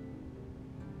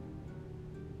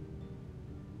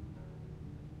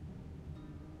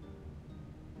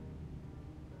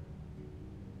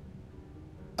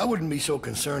 I wouldn't be so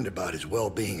concerned about his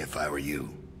well-being if I were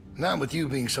you. Not with you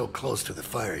being so close to the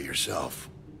fire yourself.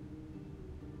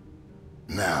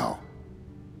 Now.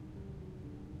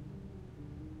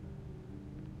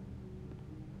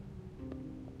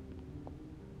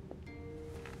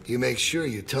 You make sure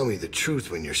you tell me the truth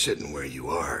when you're sitting where you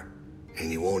are,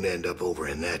 and you won't end up over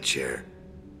in that chair.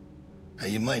 Now,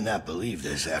 you might not believe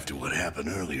this after what happened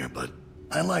earlier, but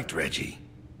I liked Reggie.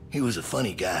 He was a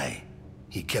funny guy.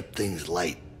 He kept things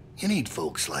light. You need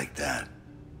folks like that.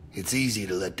 It's easy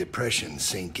to let depression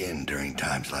sink in during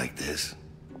times like this.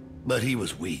 But he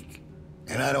was weak.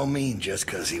 And I don't mean just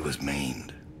because he was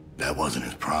maimed. That wasn't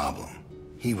his problem.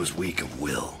 He was weak of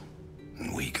will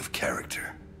and weak of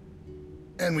character.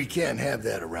 And we can't have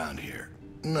that around here.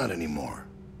 Not anymore.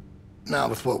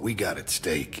 Not with what we got at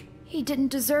stake. He didn't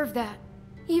deserve that.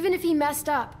 Even if he messed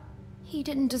up, he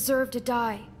didn't deserve to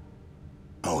die.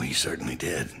 Oh, he certainly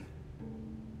did.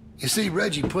 You see,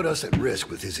 Reggie put us at risk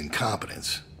with his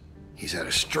incompetence. He's had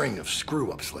a string of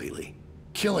screw-ups lately.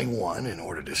 Killing one in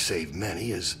order to save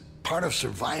many is part of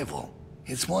survival.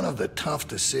 It's one of the tough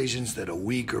decisions that a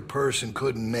weaker person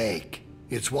couldn't make.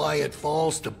 It's why it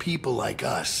falls to people like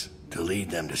us to lead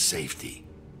them to safety.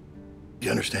 You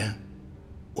understand?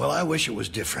 Well, I wish it was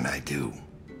different, I do.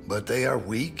 But they are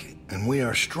weak, and we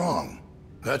are strong.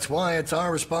 That's why it's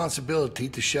our responsibility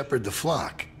to shepherd the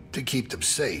flock, to keep them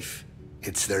safe.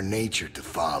 It's their nature to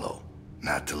follow,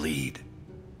 not to lead.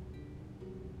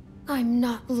 I'm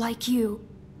not like you.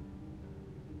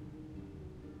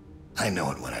 I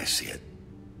know it when I see it.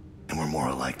 And we're more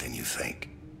alike than you think.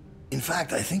 In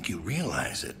fact, I think you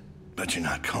realize it, but you're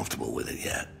not comfortable with it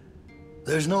yet.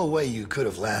 There's no way you could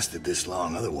have lasted this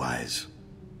long otherwise.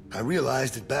 I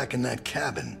realized it back in that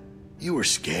cabin. You were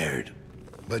scared,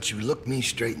 but you looked me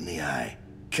straight in the eye,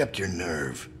 kept your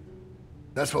nerve.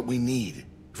 That's what we need.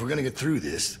 If we're gonna get through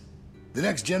this, the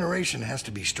next generation has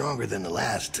to be stronger than the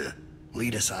last to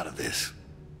lead us out of this.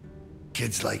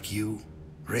 Kids like you,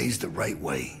 raised the right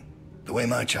way, the way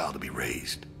my child will be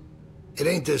raised. It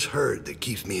ain't this hurt that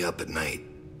keeps me up at night.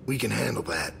 We can handle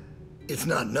that. It's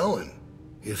not knowing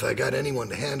if I got anyone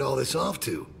to hand all this off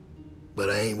to. But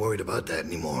I ain't worried about that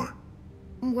anymore.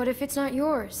 What if it's not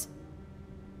yours?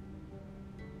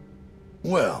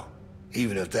 Well,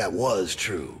 even if that was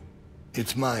true,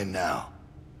 it's mine now.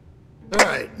 All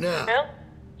right, now. Bill,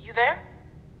 you there?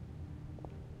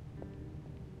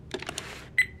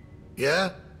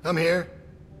 Yeah, I'm here.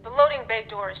 The loading bay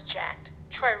door is jacked.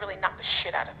 Troy really knocked the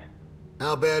shit out of it.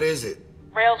 How bad is it?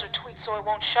 Rails are tweaked so it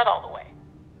won't shut all the way.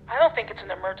 I don't think it's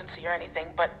an emergency or anything,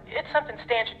 but it's something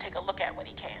Stan should take a look at when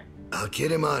he can. I'll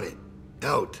get him on it.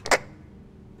 Out.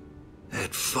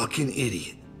 That fucking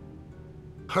idiot.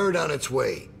 Herd on its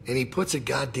way, and he puts a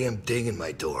goddamn ding in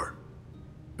my door.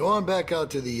 Go on back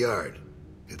out to the yard.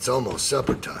 It's almost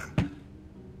supper time.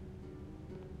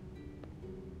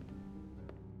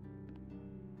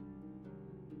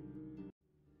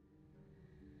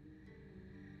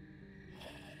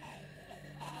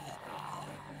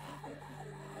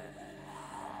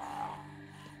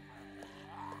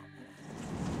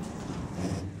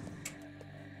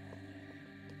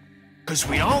 Because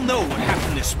we all know what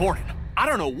happened this morning. I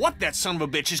don't know what that son of a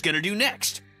bitch is gonna do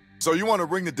next. So you want to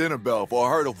ring the dinner bell for a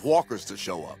herd of walkers to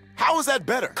show up? How is that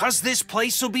better? Cause this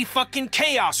place will be fucking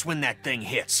chaos when that thing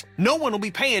hits. No one will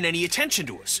be paying any attention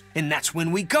to us. And that's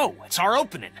when we go. It's our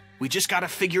opening. We just gotta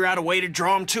figure out a way to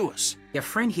draw them to us. Your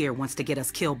friend here wants to get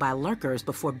us killed by lurkers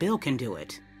before Bill can do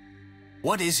it.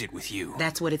 What is it with you?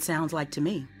 That's what it sounds like to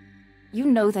me. You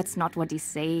know that's not what he's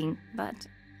saying, but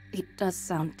it does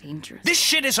sound dangerous. This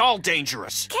shit is all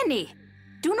dangerous. Kenny,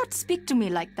 do not speak to me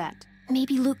like that.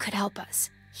 Maybe Luke could help us.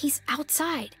 He's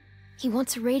outside. He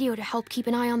wants a radio to help keep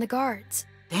an eye on the guards.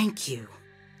 Thank you.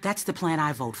 That's the plan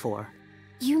I vote for.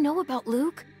 You know about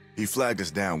Luke? He flagged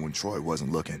us down when Troy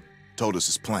wasn't looking. Told us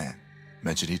his plan.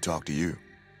 Mentioned he'd talk to you.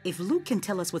 If Luke can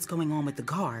tell us what's going on with the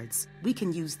guards, we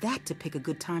can use that to pick a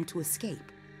good time to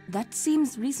escape. That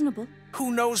seems reasonable.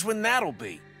 Who knows when that'll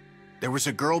be? There was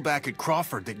a girl back at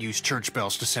Crawford that used church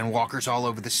bells to send walkers all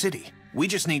over the city. We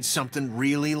just need something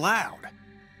really loud.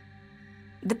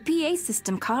 The PA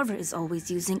system Carver is always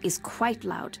using is quite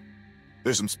loud.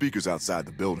 There's some speakers outside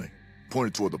the building,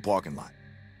 pointed toward the parking lot.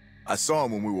 I saw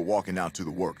them when we were walking out to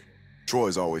the work.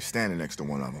 Troy's always standing next to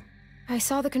one of them. I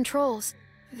saw the controls.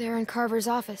 They're in Carver's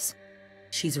office.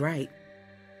 She's right.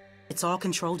 It's all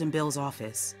controlled in Bill's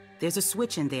office. There's a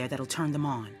switch in there that'll turn them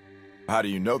on. How do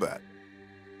you know that?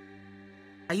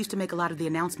 I used to make a lot of the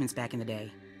announcements back in the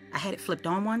day. I had it flipped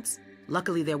on once.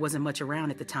 Luckily, there wasn't much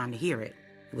around at the time to hear it.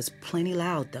 It was plenty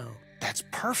loud, though. That's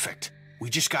perfect. We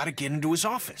just gotta get into his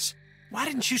office. Why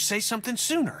didn't you say something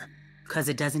sooner? 'Cause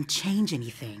it doesn't change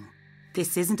anything.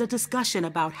 This isn't a discussion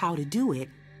about how to do it.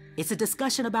 It's a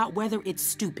discussion about whether it's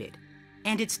stupid.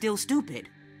 And it's still stupid.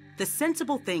 The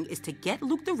sensible thing is to get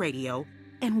Luke the radio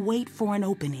and wait for an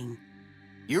opening.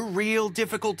 You're real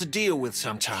difficult to deal with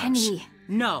sometimes. Kenny.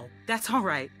 No, that's all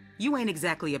right. You ain't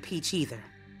exactly a peach either.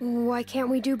 Why can't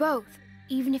we do both?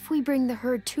 Even if we bring the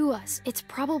herd to us, it's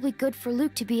probably good for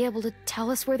Luke to be able to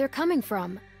tell us where they're coming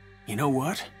from. You know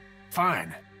what?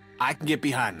 Fine. I can get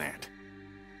behind that.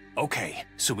 Okay,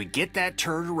 so we get that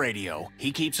turd radio.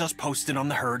 He keeps us posted on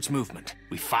the herd's movement.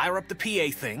 We fire up the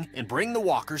PA thing and bring the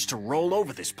walkers to roll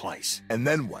over this place. And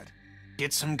then what?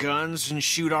 Get some guns and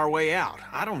shoot our way out.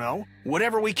 I don't know.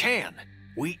 Whatever we can.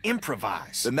 We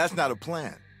improvise. Then that's not a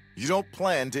plan. You don't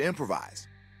plan to improvise.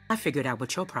 I figured out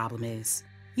what your problem is.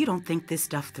 You don't think this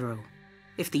stuff through.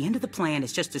 If the end of the plan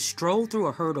is just to stroll through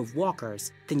a herd of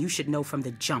walkers, then you should know from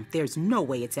the jump there's no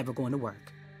way it's ever going to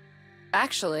work.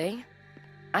 Actually,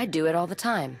 I do it all the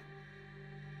time.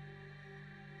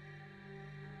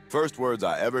 First words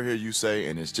I ever hear you say,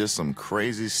 and it's just some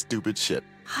crazy, stupid shit.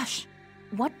 Hush.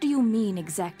 What do you mean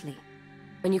exactly?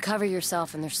 When you cover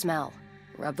yourself in their smell,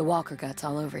 rub the walker guts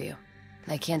all over you.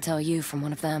 They can't tell you from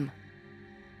one of them.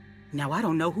 Now I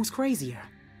don't know who's crazier.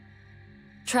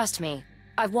 Trust me,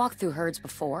 I've walked through herds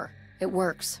before. It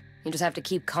works. You just have to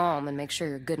keep calm and make sure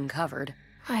you're good and covered.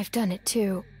 I've done it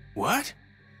too. What?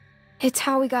 It's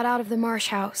how we got out of the marsh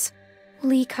house.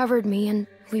 Lee covered me and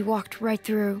we walked right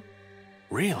through.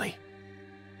 Really?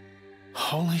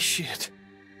 Holy shit.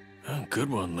 Oh, good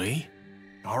one, Lee.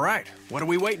 All right, what are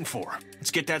we waiting for?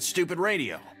 Let's get that stupid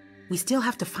radio. We still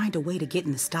have to find a way to get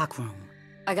in the stockroom.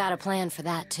 I got a plan for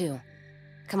that, too.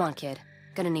 Come on, kid.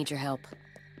 Gonna need your help.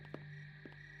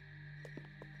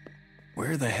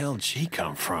 Where the hell did she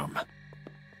come from?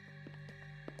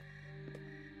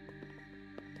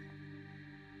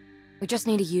 We just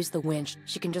need to use the winch.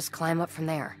 She can just climb up from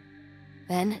there.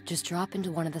 Then, just drop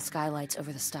into one of the skylights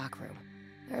over the stockroom.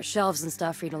 There are shelves and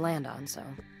stuff for you to land on, so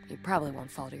you probably won't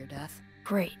fall to your death.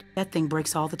 Great. That thing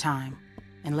breaks all the time.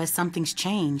 Unless something's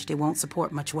changed, it won't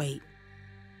support much weight.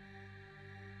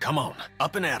 Come on,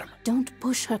 up and at him. Don't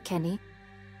push her, Kenny.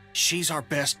 She's our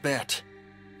best bet.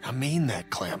 I mean that,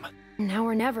 Clem. Now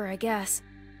or never, I guess.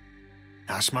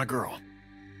 That's my girl.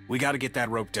 We gotta get that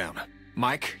rope down.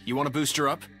 Mike, you wanna boost her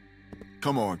up?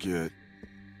 Come on, kid.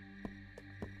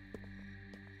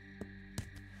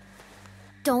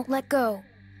 Don't let go.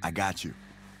 I got you.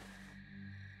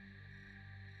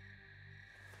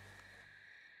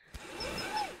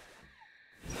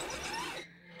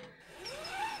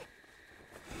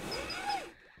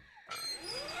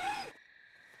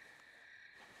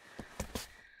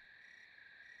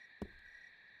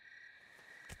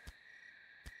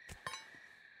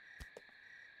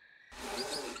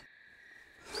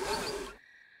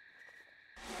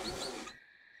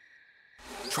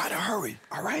 Try to hurry,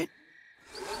 all right?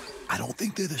 I don't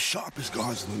think they're the sharpest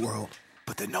guards in the world,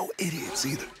 but they're no idiots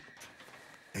either.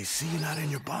 They see you're not in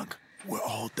your bunk, we're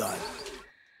all done.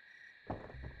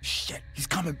 Shit, he's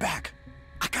coming back.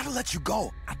 I gotta let you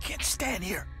go. I can't stand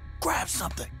here. Grab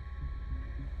something.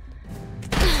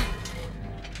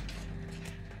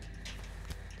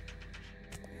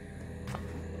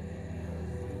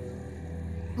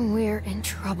 We're in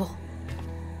trouble.